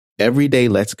every day,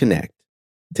 let's connect.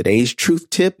 Today's truth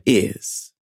tip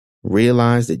is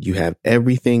realize that you have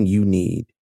everything you need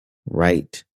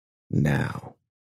right now.